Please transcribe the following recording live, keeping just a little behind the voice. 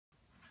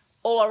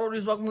Hola,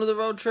 roadies. Welcome to the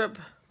road trip,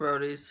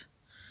 roadies.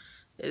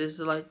 It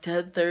is like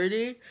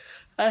 10:30.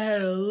 I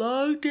had a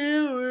long day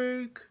at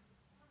work.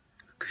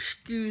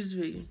 Excuse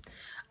me.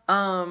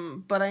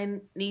 But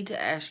I need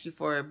to ask you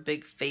for a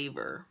big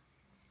favor.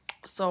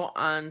 So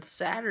on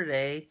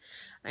Saturday,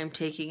 I'm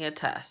taking a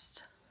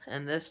test,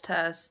 and this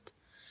test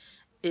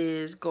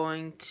is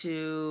going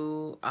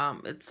to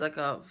it's like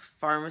a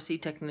pharmacy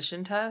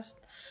technician test.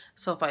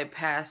 So if I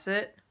pass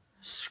it,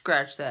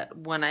 scratch that.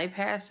 When I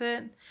pass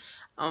it,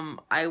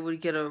 I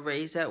would get a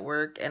raise at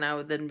work, and I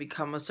would then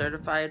become a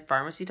certified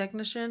pharmacy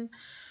technician,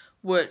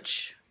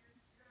 which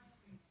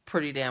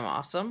pretty damn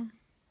awesome.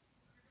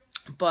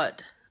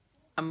 But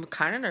I'm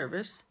kind of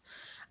nervous.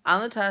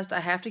 On the test, I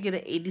have to get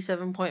an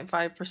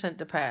 87.5%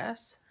 to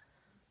pass.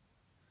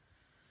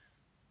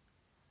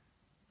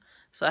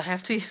 So I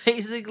have to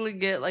basically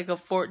get like a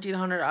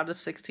 1400 out of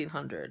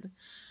 1600.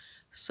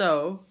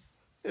 So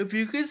if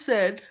you could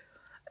send,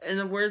 in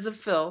the words of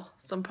Phil,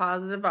 some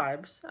positive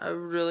vibes, I would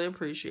really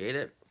appreciate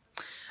it.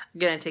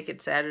 Again, I take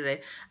it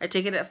Saturday. I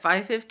take it at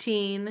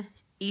 5:15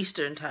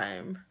 Eastern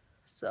time.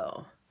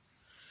 So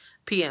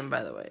PM,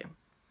 by the way.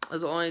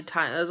 That's the only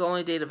time. That's the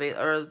only date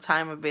available, or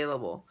time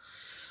available.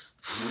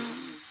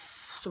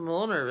 So I'm a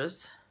little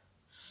nervous.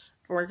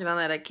 Working on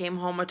that. I came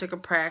home. I took a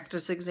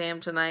practice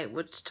exam tonight,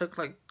 which took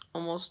like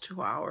almost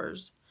 2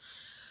 hours.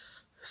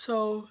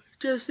 So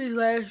just these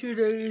last few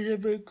days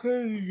have been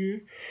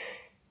crazy.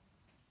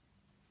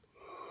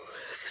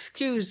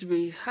 Excuse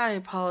me. I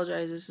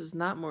apologize. This is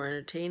not more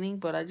entertaining,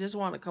 but I just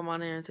want to come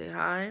on here and say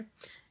hi,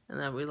 and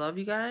that we love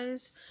you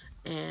guys,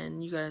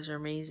 and you guys are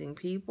amazing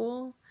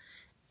people.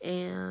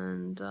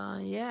 And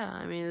yeah,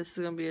 I mean, this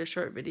is gonna be a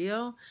short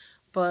video,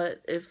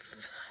 but I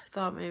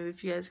thought maybe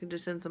if you guys could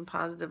just send some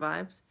positive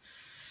vibes,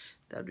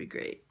 that'd be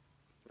great.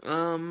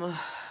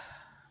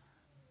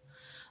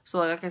 So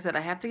like I said,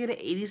 I have to get an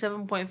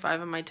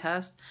 87.5 on my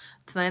test.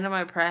 Tonight on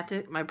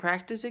my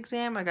practice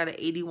exam, I got an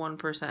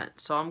 81%.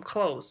 So I'm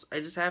close. I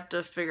just have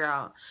to figure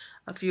out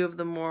a few of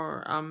the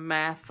more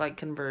math like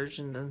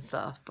conversions and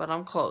stuff, but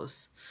I'm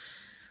close.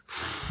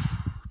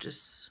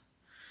 Just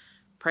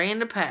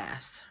praying to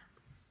pass.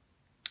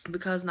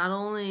 Because not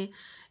only,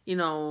 you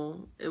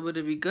know, it would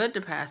be good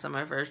to pass on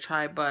my first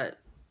try,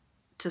 but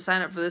to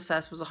sign up for this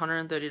test was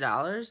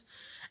 $130.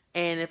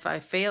 And if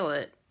I fail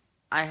it,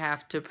 I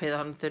have to pay the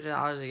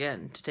 $130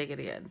 again to take it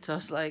again. So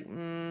it's like,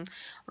 I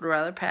would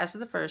rather pass it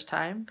the first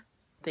time.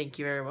 Thank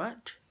you very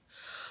much.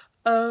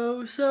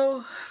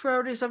 So,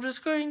 roadies, I'm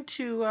just going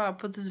to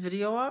put this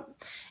video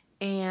up,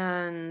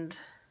 and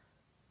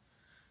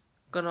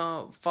I'm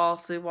gonna fall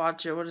asleep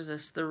watching. What is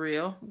this? The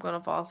Reel. I'm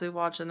gonna fall asleep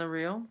watching the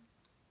Reel.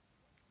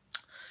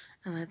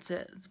 And that's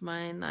it. It's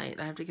my night.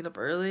 I have to get up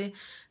early.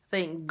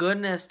 Thank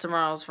goodness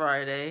tomorrow's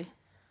Friday.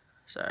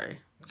 Sorry,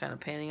 I'm kind of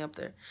panning up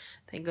there.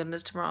 Thank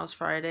goodness tomorrow's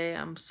Friday.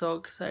 I'm so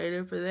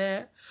excited for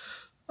that.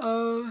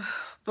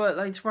 But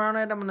like tomorrow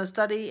night I'm going to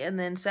study, and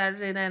then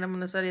Saturday night I'm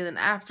going to study, and then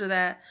after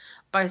that,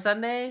 by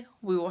Sunday,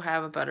 we will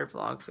have a better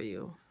vlog for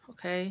you.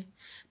 Okay?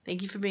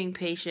 Thank you for being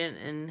patient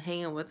and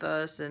hanging with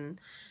us and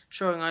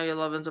showing all your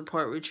love and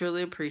support. We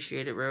truly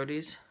appreciate it,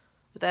 roadies.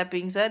 With that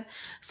being said,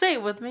 say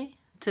it with me.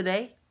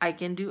 Today, I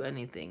can do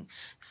anything.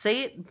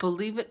 Say it,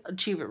 believe it,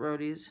 achieve it,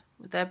 roadies.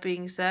 With that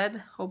being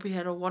said, hope you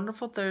had a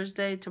wonderful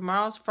Thursday.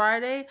 Tomorrow's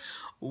Friday.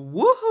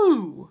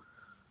 Woohoo!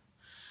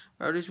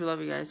 Roadies, we love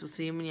you guys. We'll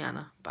see you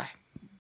mañana. Bye.